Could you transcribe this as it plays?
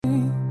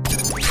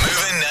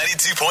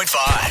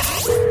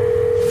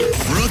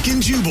92.5. Brooke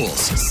and Jubal's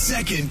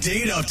second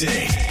date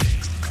update.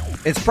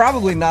 It's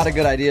probably not a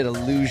good idea to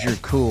lose your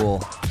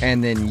cool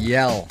and then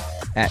yell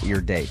at your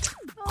date.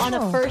 On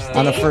a first date?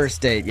 On a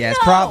first date, yeah. It's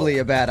probably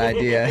a bad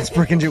idea. It's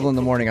Brooke and Jubal in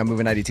the morning. I'm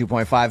moving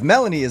 92.5.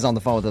 Melanie is on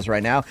the phone with us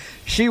right now.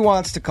 She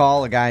wants to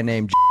call a guy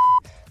named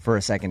for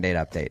a second date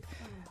update.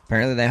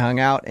 Apparently they hung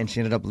out and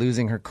she ended up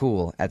losing her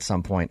cool at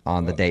some point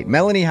on the date.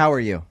 Melanie, how are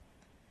you?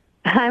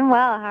 I'm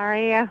well. How are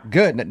you?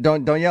 Good.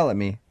 Don't yell at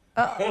me.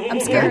 I'm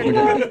scared.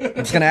 I'm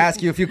just going to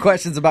ask you a few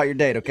questions about your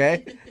date,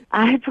 okay?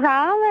 I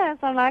promise.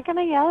 I'm not going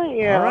to yell at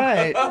you. All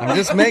right. I'm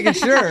just making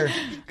sure.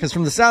 Because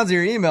from the sounds of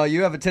your email,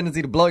 you have a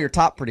tendency to blow your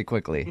top pretty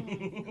quickly.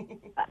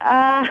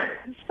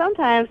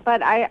 Sometimes,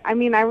 but I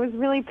was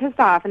really pissed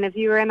off, and if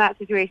you were in that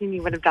situation,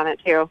 you would have done it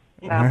too.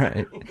 So. All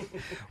right.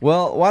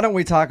 Well, why don't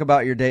we talk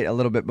about your date a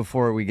little bit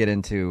before we get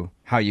into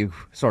how you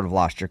sort of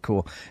lost your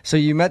cool. So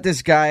you met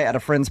this guy at a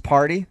friend's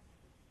party?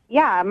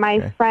 Yeah,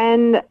 my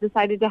friend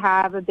decided to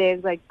have a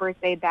big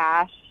birthday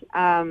bash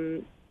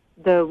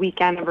the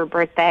weekend of her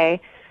birthday,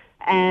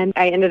 and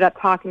I ended up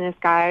talking to this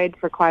guy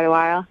for quite a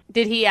while.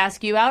 Did he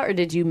ask you out, or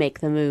did you make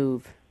the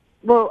move?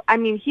 Well,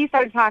 he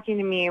started talking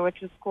to me,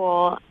 which was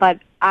cool, but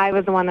I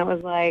was the one that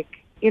was like,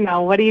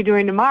 what are you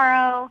doing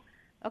tomorrow?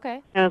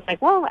 Okay. And I was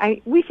like, well,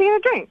 we should get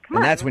a drink. Come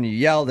on. And that's when you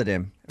yelled at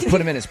him,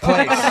 put him in his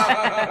place.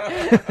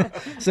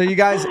 So you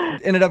guys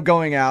ended up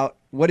going out.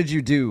 What did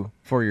you do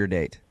for your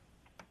date?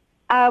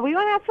 We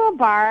went out to a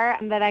bar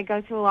that I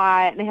go to a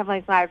lot, and they have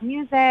live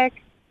music.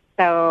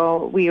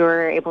 So we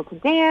were able to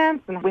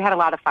dance, and we had a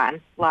lot of fun.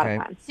 A lot of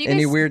fun. So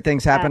Any weird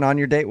things happen on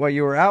your date while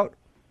you were out?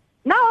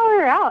 No, we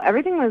were out.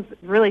 Everything was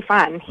really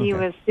fun. He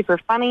was super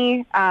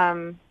funny.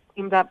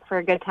 Teamed up for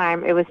a good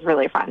time. It was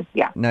really fun.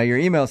 Yeah. Now, your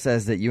email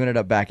says that you ended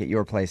up back at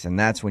your place, and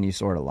that's when you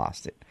sort of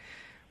lost it.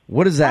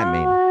 What does that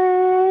mean?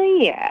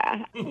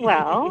 Yeah.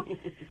 Well,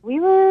 we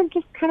were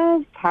just kind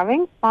of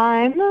having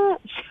fun,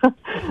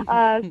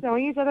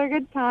 showing each other a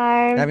good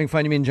time. Having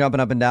fun, you mean jumping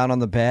up and down on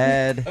the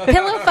bed?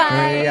 Pillow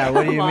fight. Yeah,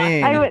 what do you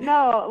mean?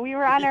 No, we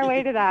were on our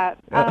way to that.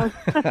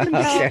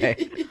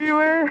 Okay.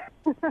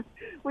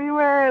 We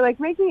were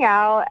making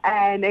out,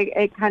 and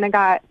it kind of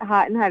got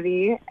hot and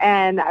heavy,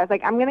 and I was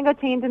like, I'm going to go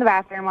change in the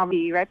bathroom. I'll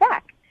be right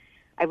back.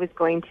 I was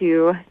going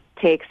to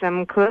take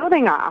some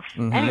clothing off.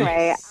 Mm-hmm.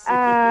 Anyway,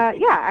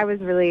 I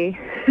was really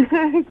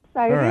excited.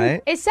 All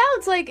right. It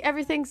sounds like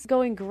everything's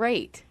going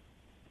great.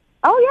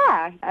 Oh,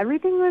 yeah.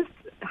 Everything was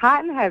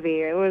hot and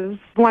heavy. It was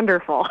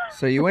wonderful.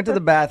 So you went to the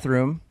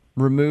bathroom,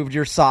 removed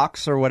your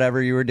socks or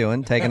whatever you were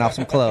doing, taking off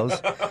some clothes.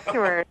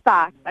 Sure,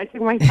 socks. I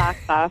took my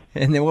socks off.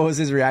 And then what was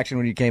his reaction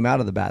when you came out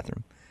of the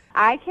bathroom?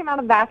 I came out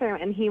of the bathroom,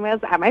 and he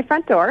was at my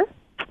front door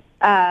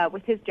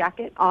with his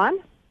jacket on,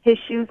 his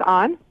shoes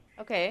on.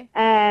 Okay.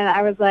 And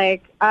I was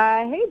like,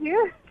 hey,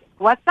 dude,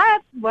 what's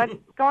up? What's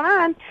going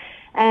on?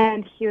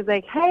 And he was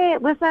like, hey,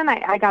 listen,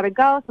 I got to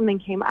go. Something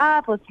came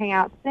up. Let's hang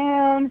out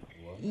soon.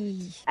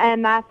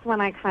 And that's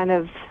when I kind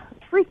of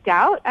freaked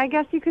out, I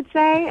guess you could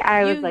say.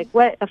 I was like,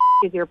 what the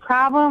is your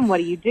problem? What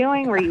are you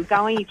doing? Where are you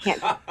going? You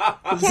can't.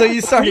 So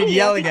you started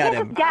yelling at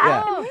him.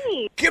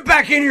 Get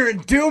back in here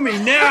and do me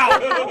now.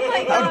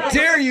 How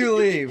dare you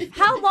leave?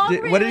 How long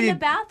were you in the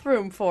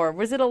bathroom for?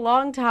 Was it a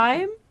long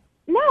time?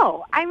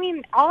 No,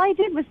 all I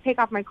did was take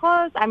off my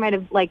clothes. I might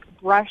have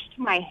brushed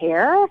my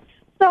hair.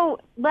 So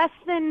less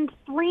than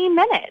 3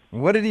 minutes.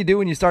 What did he do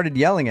when you started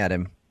yelling at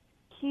him?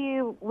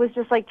 He was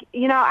just like,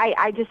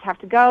 I just have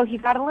to go. He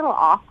got a little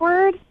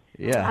awkward.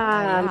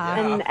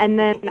 Yeah. And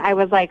then I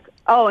was like,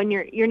 oh, and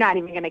you're not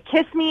even going to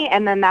kiss me?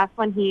 And then that's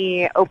when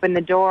he opened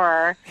the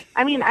door.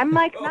 I'm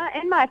not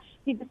in much.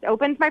 He just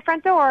opens my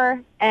front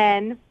door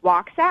and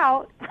walks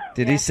out.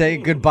 Did he say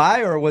goodbye,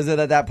 or was it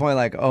at that point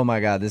like, oh, my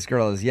God, this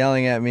girl is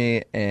yelling at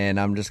me, and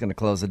I'm just going to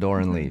close the door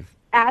and leave?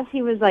 As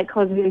he was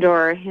closing the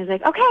door, he was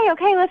like,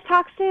 okay, let's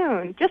talk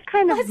soon. Just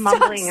kind of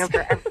mumbling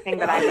over everything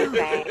that I was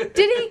saying.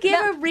 Did he give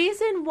a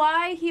reason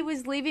why he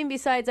was leaving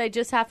besides I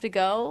just have to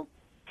go?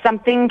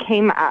 Something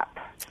came up.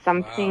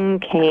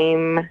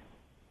 Came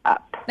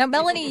up. Now,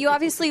 Melanie, you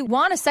obviously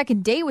want a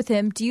second date with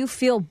him. Do you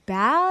feel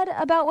bad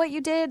about what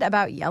you did,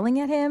 about yelling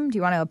at him? Do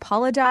you want to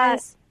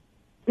apologize?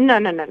 No.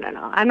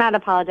 I'm not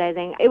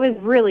apologizing. It was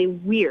really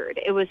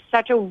weird. It was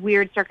such a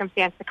weird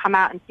circumstance to come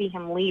out and see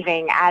him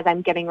leaving as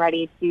I'm getting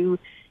ready to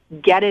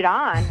get it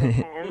on with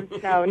him.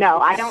 So, no,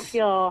 I don't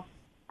feel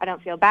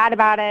bad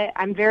about it.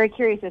 I'm very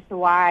curious as to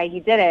why he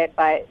did it,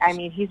 but,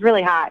 he's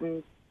really hot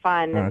and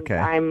fun, and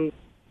I'm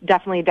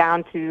definitely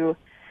down to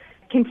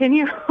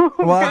continue.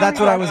 Well, that's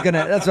what I was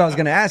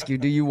gonna ask you.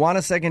 Do you want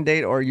a second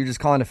date, or are you just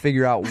calling to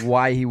figure out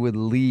why he would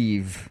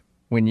leave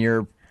when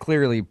you're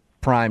clearly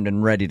primed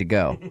and ready to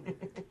go?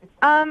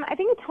 I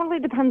think it totally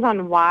depends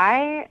on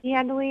why he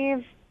had to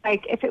leave.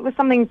 If it was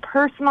something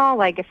personal,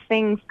 if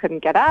things couldn't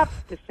get up,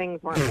 if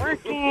things weren't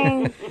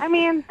working,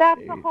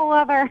 that's a whole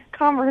other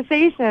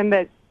conversation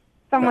that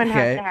someone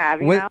has to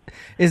have.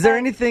 Is there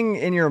anything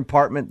in your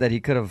apartment that he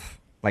could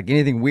have Like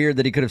anything weird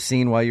that he could have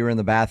seen while you were in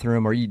the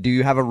bathroom? Or do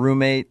you have a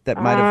roommate that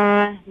might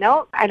have...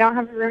 Nope, I don't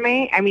have a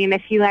roommate. I mean,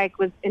 if he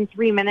was in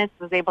 3 minutes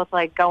was able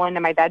to go into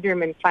my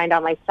bedroom and find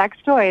all my sex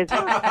toys.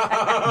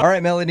 All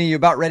right, Melanie, you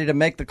about ready to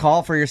make the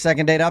call for your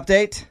second date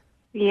update?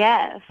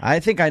 Yes. I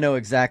think I know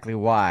exactly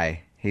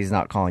why he's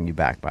not calling you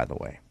back, by the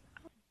way.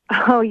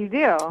 Oh, you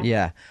do?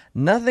 Yeah.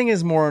 Nothing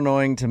is more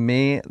annoying to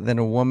me than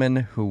a woman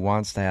who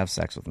wants to have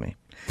sex with me.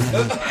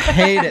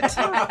 Hate it.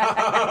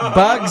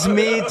 Bugs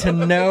me to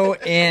no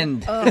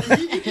end.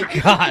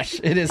 Gosh,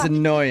 it is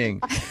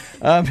annoying.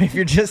 If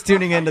you're just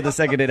tuning into the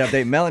second date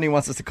update, Melanie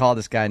wants us to call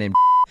this guy named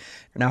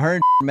Now, her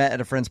and met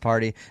at a friend's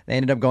party. They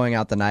ended up going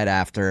out the night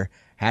after,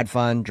 had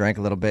fun, drank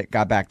a little bit,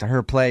 got back to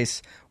her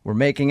place. We're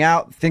making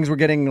out. Things were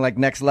getting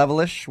next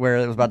level-ish where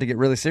it was about to get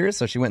really serious.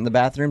 So she went in the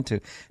bathroom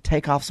to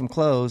take off some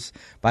clothes.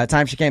 By the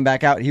time she came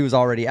back out, he was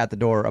already at the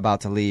door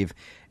about to leave.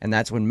 And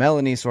that's when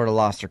Melanie sort of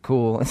lost her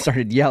cool and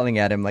started yelling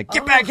at him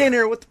get back in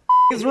here. What the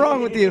is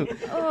wrong with you?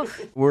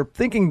 We're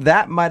thinking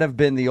that might have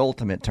been the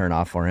ultimate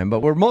turnoff for him.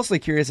 But we're mostly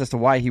curious as to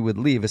why he would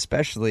leave,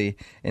 especially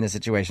in a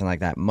situation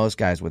like that. Most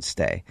guys would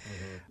stay.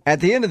 At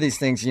the end of these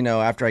things,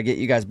 after I get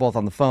you guys both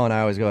on the phone,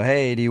 I always go,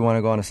 hey, do you want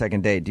to go on a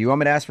second date? Do you want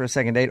me to ask for a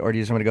second date, or do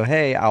you just want me to go,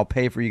 hey, I'll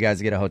pay for you guys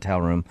to get a hotel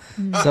room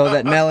so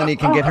that Melanie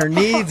can get her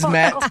needs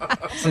met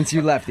since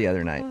you left the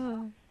other night?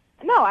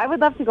 No, I would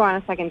love to go on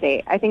a second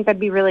date. I think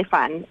that'd be really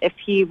fun. If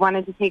he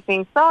wanted to take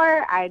things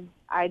slower,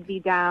 I'd be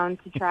down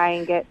to try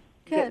and get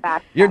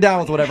back. You're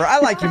down with whatever. I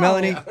like you,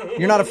 Melanie.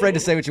 You're not afraid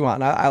to say what you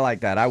want. I like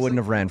that. I wouldn't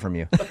have ran from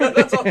you.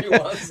 That's all he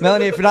wants.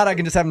 Melanie, if not, I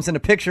can just have him send a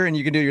picture and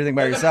you can do your thing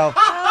by yourself.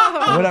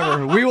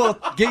 Whatever. We will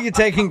get you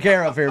taken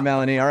care of here,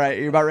 Melanie. All right.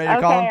 You about ready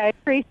to call him? Okay, I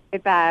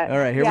appreciate that. All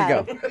right. Here we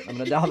go. I'm going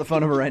to dial the phone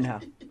number right now.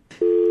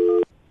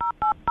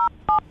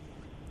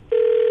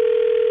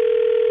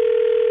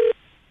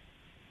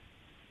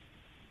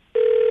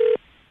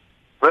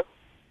 What?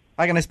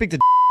 Hi, can I speak to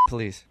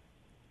please?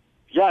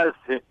 Yes.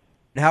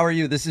 How are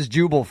you? This is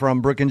Jubal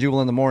from Brook and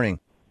Jubal in the Morning.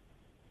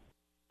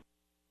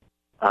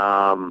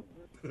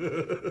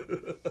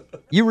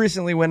 You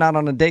recently went out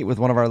on a date with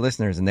one of our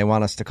listeners, and they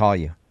want us to call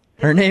you.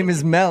 Her name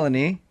is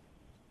Melanie.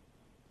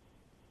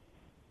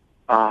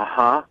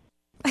 Uh-huh.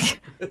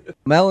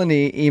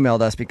 Melanie emailed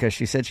us because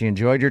she said she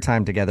enjoyed your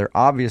time together.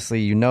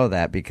 Obviously, you know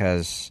that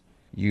because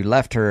you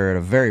left her at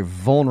a very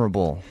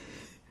vulnerable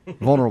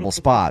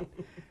spot.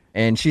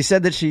 And she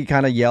said that she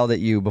kind of yelled at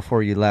you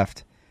before you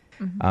left.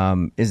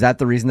 Is that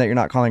the reason that you're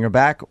not calling her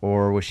back,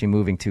 or was she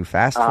moving too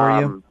fast for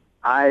you?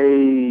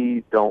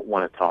 I don't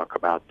want to talk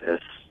about this.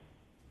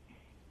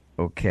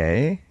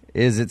 Okay.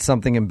 Is it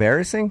something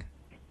embarrassing?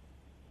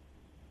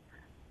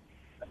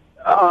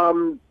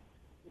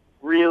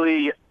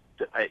 Really,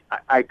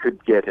 I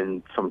could get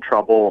in some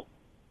trouble.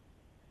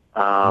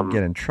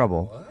 Get in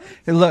trouble?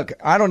 Hey, look,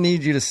 I don't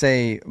need you to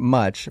say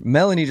much.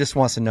 Melanie just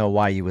wants to know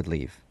why you would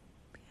leave.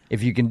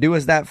 If you can do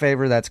us that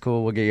favor, that's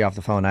cool. We'll get you off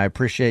the phone. I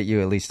appreciate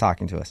you at least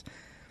talking to us.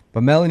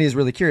 But Melanie is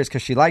really curious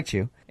because she liked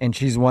you, and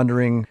she's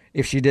wondering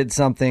if she did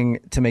something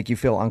to make you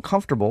feel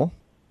uncomfortable.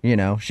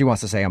 She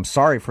wants to say, I'm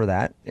sorry for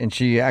that, and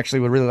she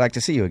actually would really like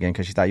to see you again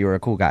because she thought you were a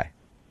cool guy.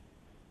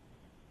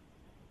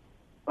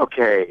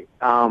 Okay,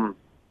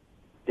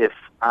 if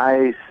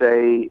I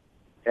say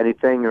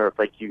anything or if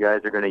you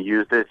guys are going to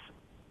use this,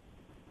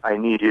 I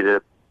need you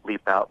to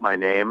bleep out my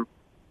name.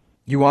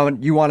 You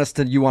want us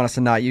to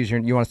not use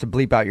you want us to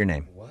bleep out your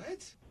name.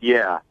 What?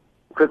 Yeah,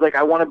 because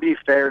I want to be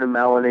fair to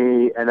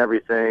Melanie and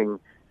everything.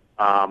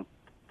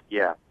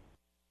 Yeah.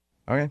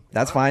 Okay,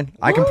 that's fine.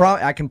 I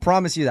can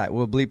promise you that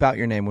we'll bleep out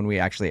your name when we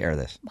actually air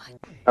this.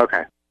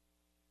 Okay.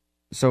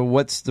 So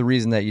what's the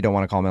reason that you don't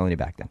want to call Melanie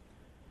back then?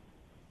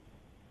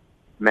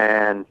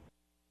 Man,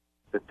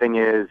 the thing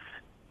is,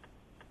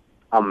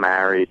 I'm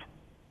married.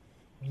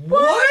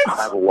 What? I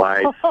have a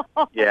wife.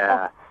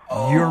 Yeah.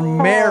 You're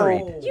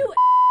married. You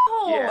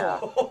Yeah.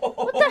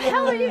 What the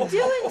hell are you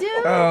doing,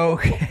 dude?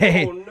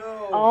 Okay. Oh,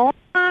 no. Oh,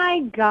 my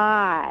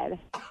God.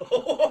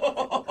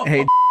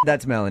 Hey,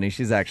 that's Melanie.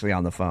 She's actually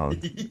on the phone.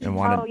 And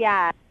Oh,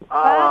 yeah.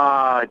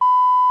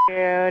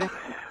 Dude.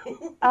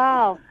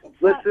 Oh.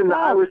 Listen,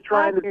 I was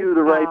trying to do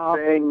the right yourself.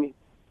 thing.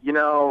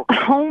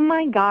 Oh,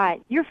 my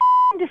God. You're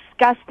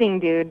disgusting,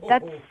 dude.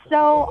 That's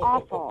so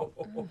awful.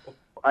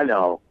 I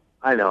know.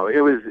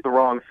 It was the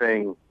wrong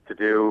thing to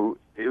do.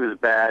 It was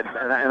bad,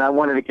 and I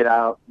wanted to get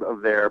out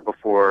of there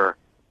before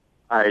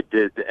I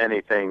did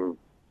anything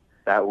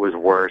that was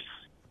worse.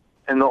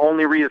 And the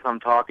only reason I'm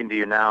talking to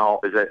you now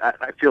is that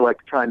I feel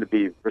like trying to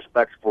be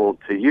respectful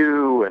to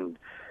you and...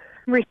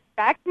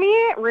 Respect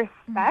me?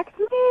 Respect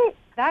me?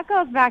 That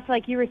goes back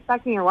to you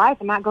respecting your wife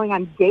and not going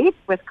on dates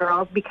with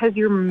girls because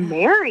you're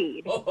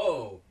married.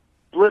 Oh.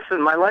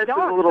 Listen, my life is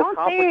a little don't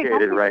say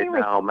complicated right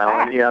now,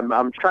 respect. Melanie.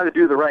 I'm trying to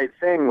do the right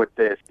thing with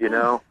this,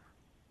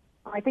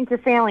 I think you're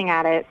failing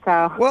at it,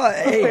 so... Well,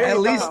 hey,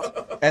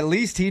 at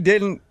least he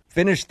didn't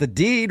finish the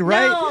deed,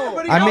 right? No.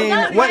 I mean,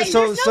 not what? right.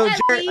 So, There's so, no at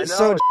Jared, least.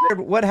 so,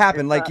 Jared, what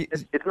happened?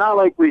 It's not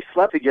like we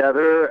slept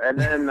together and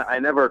then I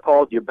never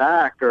called you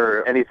back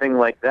or anything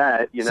like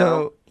that,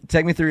 So,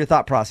 take me through your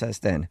thought process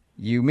then.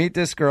 You meet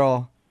this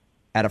girl,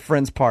 at a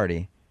friend's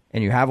party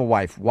and you have a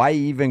wife, why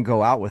even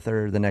go out with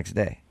her the next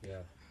day?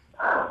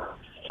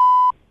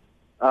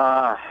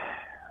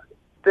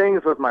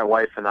 Things with my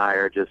wife and I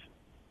are just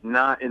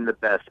not in the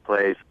best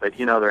place, but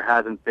there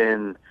hasn't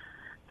been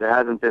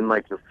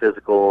like the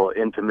physical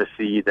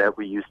intimacy that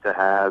we used to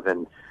have,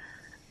 and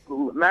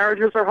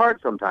marriages are hard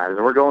sometimes,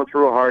 and we're going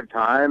through a hard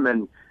time.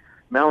 And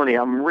Melanie,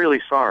 I'm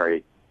really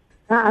sorry.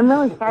 I'm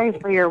really sorry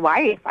for your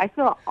wife. I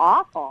feel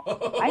awful.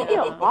 I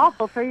feel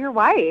awful for your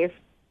wife.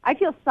 I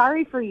feel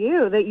sorry for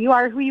you that you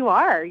are who you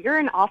are. You're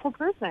an awful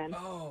person.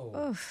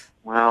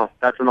 Well,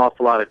 that's an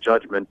awful lot of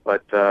judgment,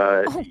 but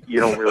you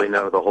don't really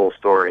know the whole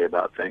story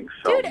about things.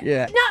 So. Dude,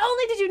 Yeah. not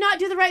only did you not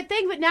do the right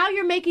thing, but now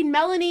you're making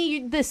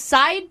Melanie the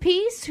side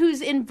piece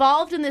who's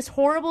involved in this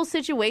horrible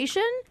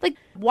situation. Like,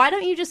 why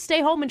don't you just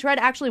stay home and try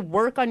to actually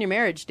work on your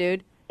marriage,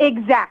 dude?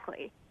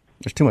 Exactly.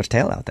 There's too much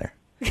tail out there.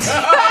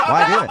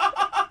 Why do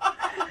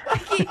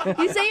it?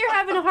 You say you're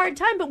having a hard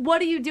time, but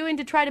what are you doing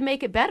to try to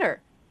make it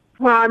better?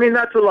 Well, I mean,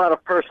 that's a lot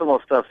of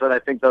personal stuff that I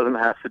think doesn't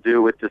have to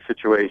do with the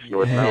situation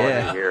with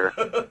Melanie here.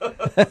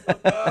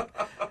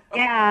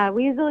 Yeah,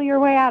 weasel your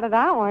way out of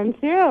that one,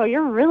 too.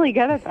 You're really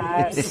good at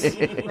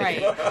that.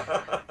 Right.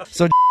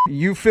 So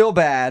you feel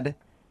bad,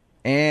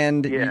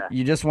 and Yeah.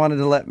 you just wanted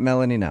to let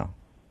Melanie know.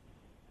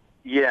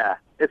 Yeah,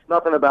 it's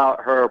nothing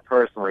about her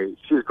personally.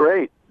 She's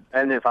great,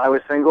 and if I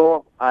was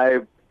single,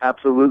 I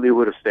absolutely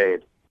would have stayed.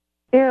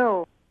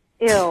 Ew.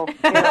 Ew. Ew.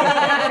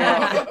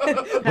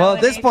 Well,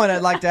 at this point,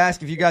 I'd like to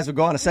ask if you guys would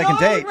go on a second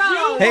date.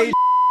 Rob. Hey,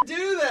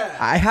 Do that.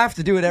 I have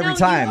to do it every No, you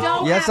time.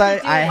 don't Yes, have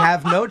to do I it.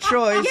 have no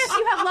choice. Yes,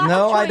 you have lots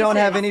No, of I don't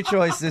have choices. any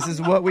choice. This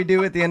is what we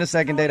do at the end of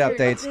second date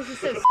updates.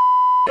 This is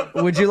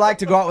so Would you like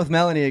to go out with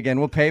Melanie again?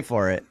 We'll pay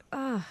for it.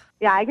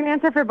 Yeah, I can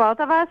answer for both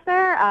of us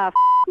there.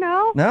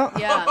 No. No?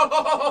 yeah.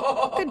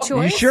 Good You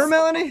choice. sure,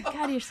 Melanie?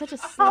 God, you're such a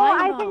slime Oh,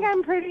 I ball. think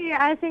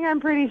I'm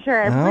pretty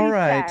sure. All Please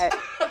right. check.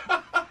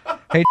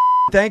 Hey,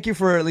 thank you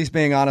for at least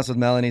being honest with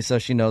Melanie so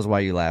she knows why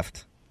you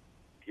left.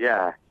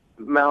 Yeah,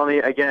 Melanie,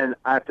 again,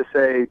 I have to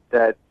say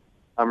that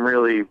I'm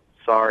really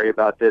sorry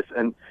about this.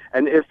 And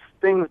if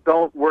things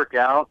don't work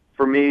out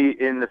for me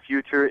in the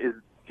future, do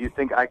you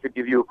think I could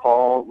give you a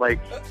call, like,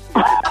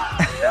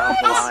 down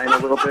the line a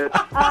little bit?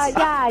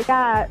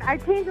 Yeah. I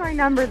changed my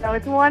number, though.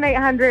 It's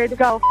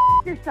 1-800-GO-F***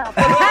 yourself.